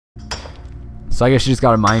So I guess you just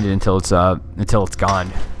gotta mind it until it's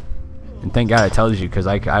gone. And thank God it tells you, because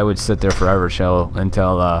I would sit there forever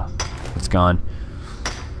until it's gone.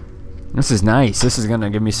 This is nice. This is gonna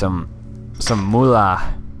give me some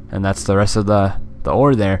moolah, and that's the rest of the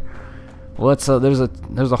ore there. Well, let's there's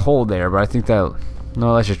a hole there, but I think that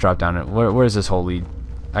no, let's just drop down it. Where does this hole lead?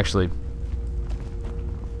 Actually,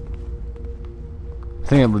 I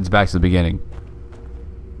think it leads back to the beginning.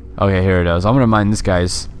 Okay, here it is. I'm gonna mine this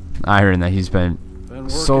guy's iron that he's been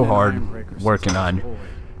so hard working on.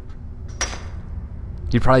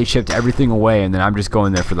 He probably chipped everything away, and then I'm just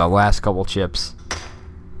going there for the last couple chips.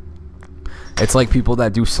 It's like people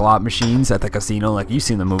that do slot machines at the casino, like you've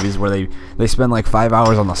seen the movies where they spend like 5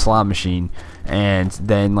 hours on the slot machine, and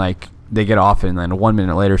then like they get off, and then 1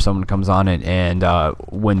 minute later someone comes on it and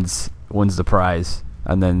wins the prize,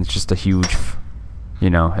 and then it's just a huge,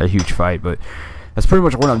 a huge fight. But that's pretty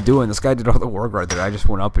much what I'm doing. This guy did all the work right there. I just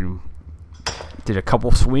went up and did a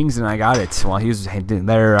couple swings and I got it while he was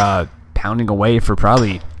there pounding away for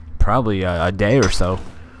probably a day or so.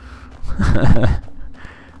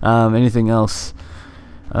 Anything else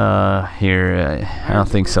here? I don't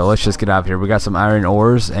think so. Let's just get out of here. We got some iron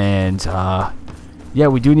ores, and yeah,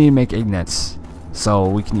 we do need to make ignites. So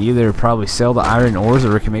we can either probably sell the iron ores,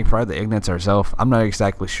 or we can make probably the ignites ourselves. I'm not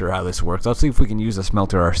exactly sure how this works. Let's see if we can use the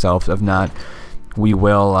smelter ourselves. If not, we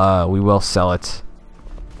will sell it.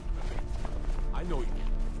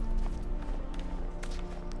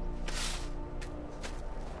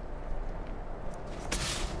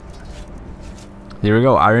 Here we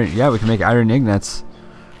go, iron. Yeah, we can make iron ignites.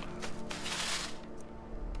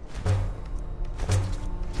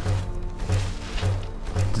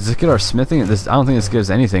 Does this get our smithing? I don't think this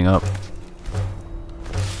gives anything up.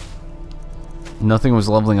 Nothing was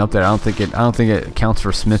leveling up there. I don't think it counts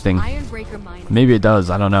for smithing. Maybe it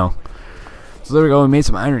does. I don't know. So there we go. We made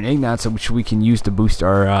some iron ignites, which we can use to boost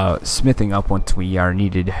our smithing up once we are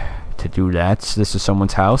needed to do that. This is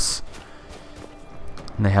someone's house.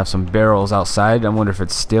 And they have some barrels outside. I wonder if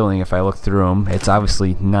it's stealing if I look through them. It's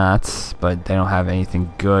obviously not, but they don't have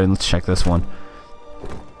anything good. Let's check this one.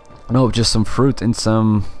 No, just some fruit and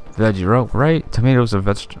some veggie. Right? Tomatoes are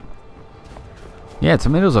vegetable. Yeah,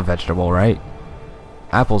 tomatoes are vegetable, right?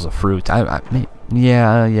 Apple's a fruit.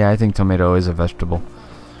 Yeah, I think tomato is a vegetable.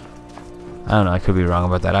 I don't know. I could be wrong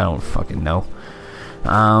about that. I don't fucking know.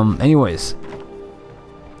 Anyways.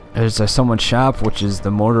 There's someone's shop, which is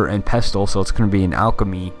the mortar and pestle, so it's going to be an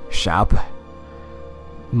alchemy shop,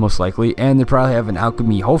 most likely. And they probably have an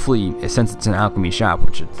alchemy, hopefully, since it's an alchemy shop,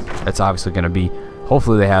 which it's obviously going to be.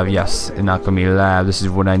 Hopefully they have, yes, an alchemy lab. This is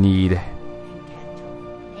what I need.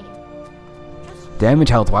 Damage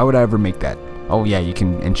health, why would I ever make that? Oh yeah, you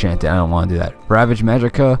can enchant it. I don't want to do that. Ravage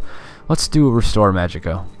Magicka. Let's do a Restore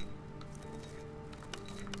Magicka.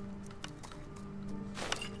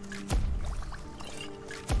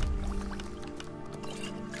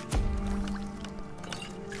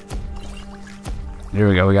 There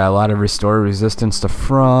we go. We got a lot of Restore Resistance to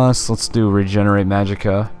Frost. Let's do Regenerate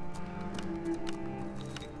Magicka.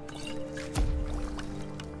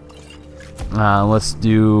 Let's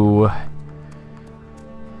do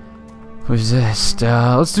Resist.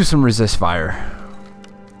 Let's do some Resist Fire.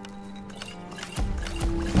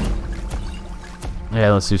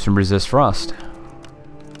 Yeah, let's do some Resist Frost.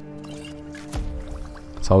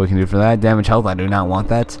 That's all we can do for that. Damage health, I do not want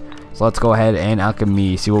that. So let's go ahead and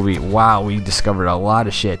alchemy. See what wow, we discovered a lot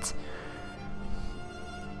of shit.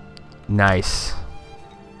 Nice.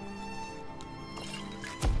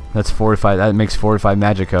 That's 45. That makes 45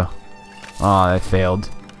 Magicka. Oh, that failed.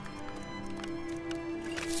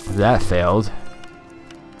 That failed.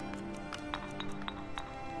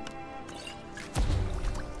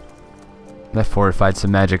 That fortified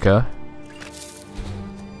some Magicka.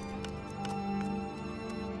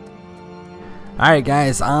 Alright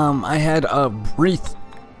guys, I had a brief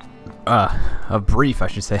I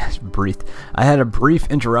should say, I had a brief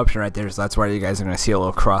interruption right there, so that's why you guys are going to see a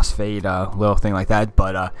little crossfade, little thing like that,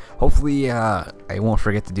 but hopefully I won't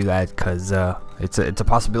forget to do that, because it's a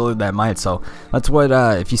possibility that I might. So that's what,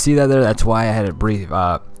 if you see that there, that's why I had a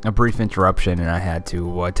brief interruption, and I had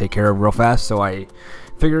to take care of it real fast. So I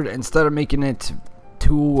figured instead of making it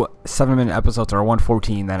 2 7-minute episodes or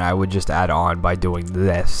 114, then I would just add on by doing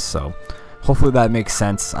this. So hopefully that makes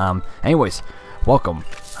sense. Anyways, welcome.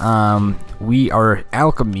 We are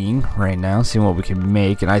alchemying right now, seeing what we can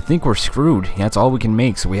make, and I think we're screwed. That's all we can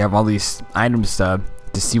make. So we have all these items to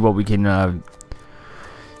see what we can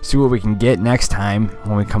get next time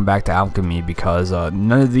when we come back to alchemy, because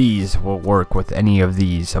none of these will work with any of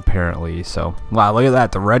these apparently. So wow, look at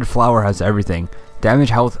that. The red flower has everything: damage,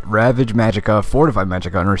 health, ravage Magicka, fortify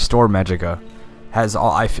Magicka, and restore Magicka. has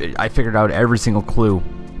all. I figured out every single clue,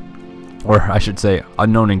 or I should say,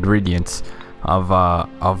 unknown ingredients of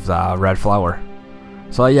the red flower.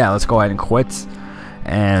 So yeah, let's go ahead and quit,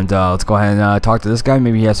 and let's go ahead and talk to this guy.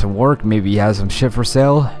 Maybe he has some work. Maybe he has some shit for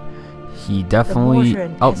sale. He definitely.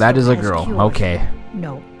 Oh, that is a girl. Okay.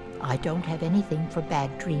 No, I don't have anything for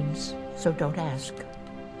bad dreams, so don't ask.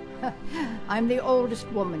 I'm the oldest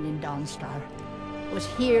woman in Dawnstar. Was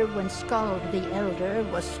here when Skald the Elder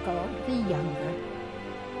was Skald the Younger.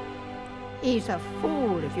 He's a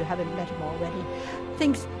fool if you haven't met him already.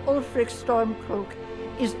 Thinks Ulfric Stormcloak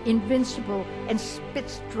is invincible and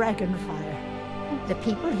spits dragon fire. The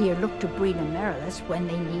people here look to Brina Merilis when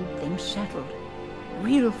they need things settled.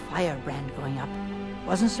 Real firebrand going up.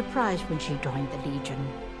 Wasn't surprised when she joined the Legion.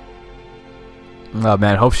 Oh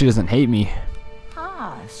man, hope she doesn't hate me.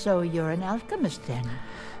 Ah, so you're an alchemist then?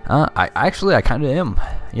 I kind of am.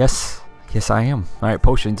 Yes, I am. All right,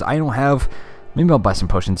 potions. I don't have. Maybe I'll buy some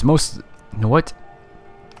potions. You know what?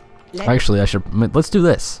 Actually, I should. Let's do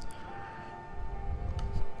this.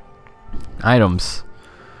 Items.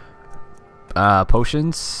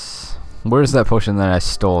 Potions. Where's that potion that I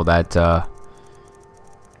stole? That.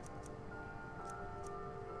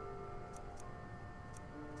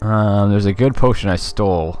 There's a good potion I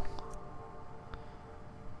stole.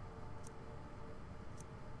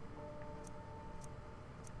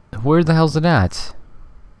 Where the hell's it at?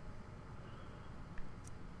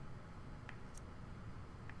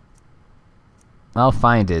 I'll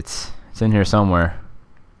find it. It's in here somewhere.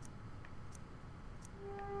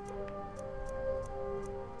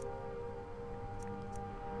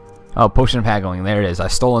 Oh, potion of haggling. There it is.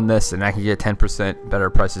 I've stolen this, and I can get 10%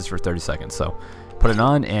 better prices for 30 seconds. So, put it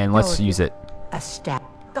on, and let's use it. A stat.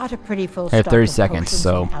 Got a pretty full I have stock 30 of seconds, potions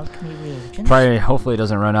so and alchemy reagents. probably, hopefully, it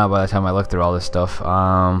doesn't run out by the time I look through all this stuff.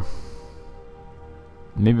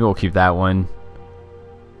 Maybe we'll keep that one.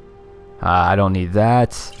 I don't need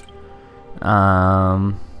that.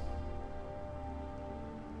 Yeah,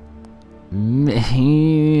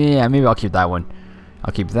 maybe I'll keep that one.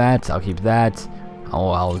 I'll keep that. I'll keep that.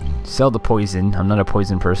 I'll sell the poison. I'm not a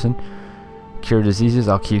poison person. Cure diseases.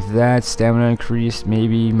 I'll keep that. Stamina increased.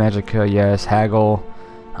 Maybe magicka. Yes. Haggle.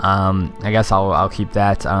 I guess I'll keep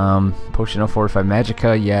that. Potion of fortified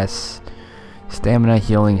magicka. Yes. Stamina,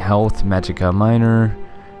 healing, health, magicka, minor,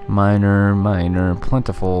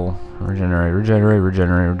 plentiful,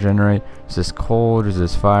 regenerate. Is this cold? Is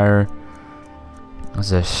this fire?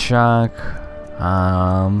 Is this shock?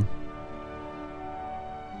 I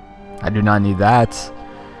do not need that.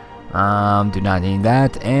 Do not need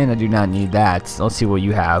that, and I do not need that. So let's see what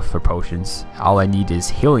you have for potions. All I need is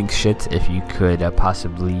healing shit. If you could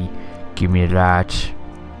possibly give me that.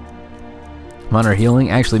 Minor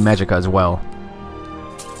healing, actually magicka as well.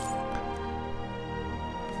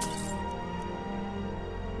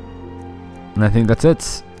 And I think that's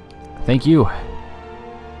it. Thank you.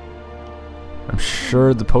 I'm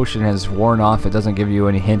sure the potion has worn off. It doesn't give you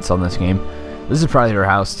any hints on this game. This is probably her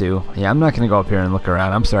house too. Yeah, I'm not gonna go up here and look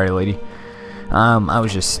around. I'm sorry, lady. I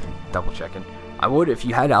was just double checking. I would, if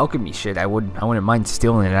you had alchemy shit, I wouldn't mind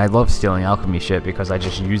stealing it. I love stealing alchemy shit because I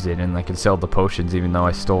just use it and I can sell the potions even though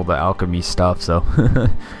I stole the alchemy stuff. So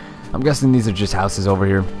I'm guessing these are just houses over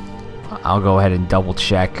here. I'll go ahead and double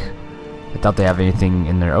check. I thought they have anything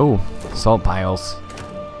in there. Oh, salt piles.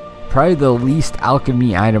 Probably the least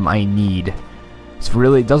alchemy item I need.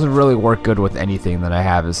 It doesn't really work good with anything that I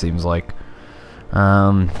have, it seems like.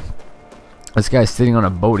 This guy's sitting on a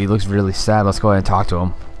boat. He looks really sad. Let's go ahead and talk to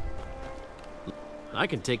him. I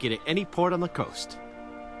can take you to any port on the coast.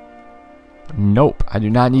 Nope, I do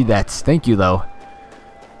not need that. Thank you, though.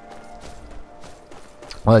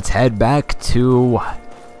 Let's head back to...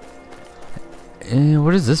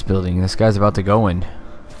 what is this building this guy's about to go in?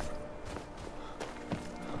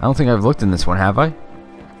 I don't think I've looked in this one, have I?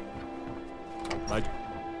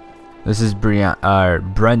 This is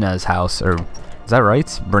Brenna's house, or is that right?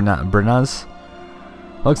 Brenna's?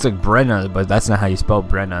 Looks like Brenna, but that's not how you spell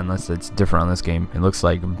Brenna unless it's different on this game. It looks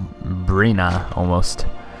like Brina almost.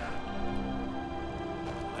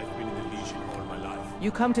 I've been in the Legion all my life. You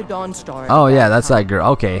come to Dawnstar. Oh yeah, that's that girl.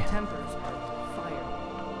 Okay.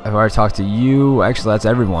 I've already talked to you. Actually, that's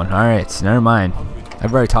everyone. Alright, never mind.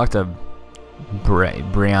 I've already talked to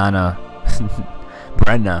Brianna.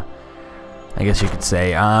 Brenna, I guess you could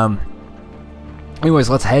say. Anyways,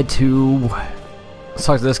 let's head to... Let's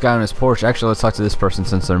talk to this guy on his porch. Actually, let's talk to this person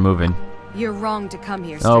since they're moving. You're wrong to come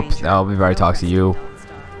here, Nope. stranger. Oh, we've already talked to you.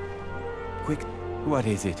 Quick, what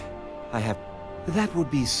is it? That would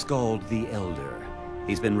be Skald the Elder.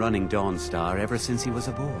 He's been running Dawnstar ever since he was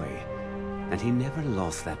a boy. And he never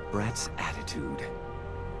lost that brat's attitude.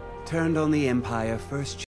 turned on the Empire first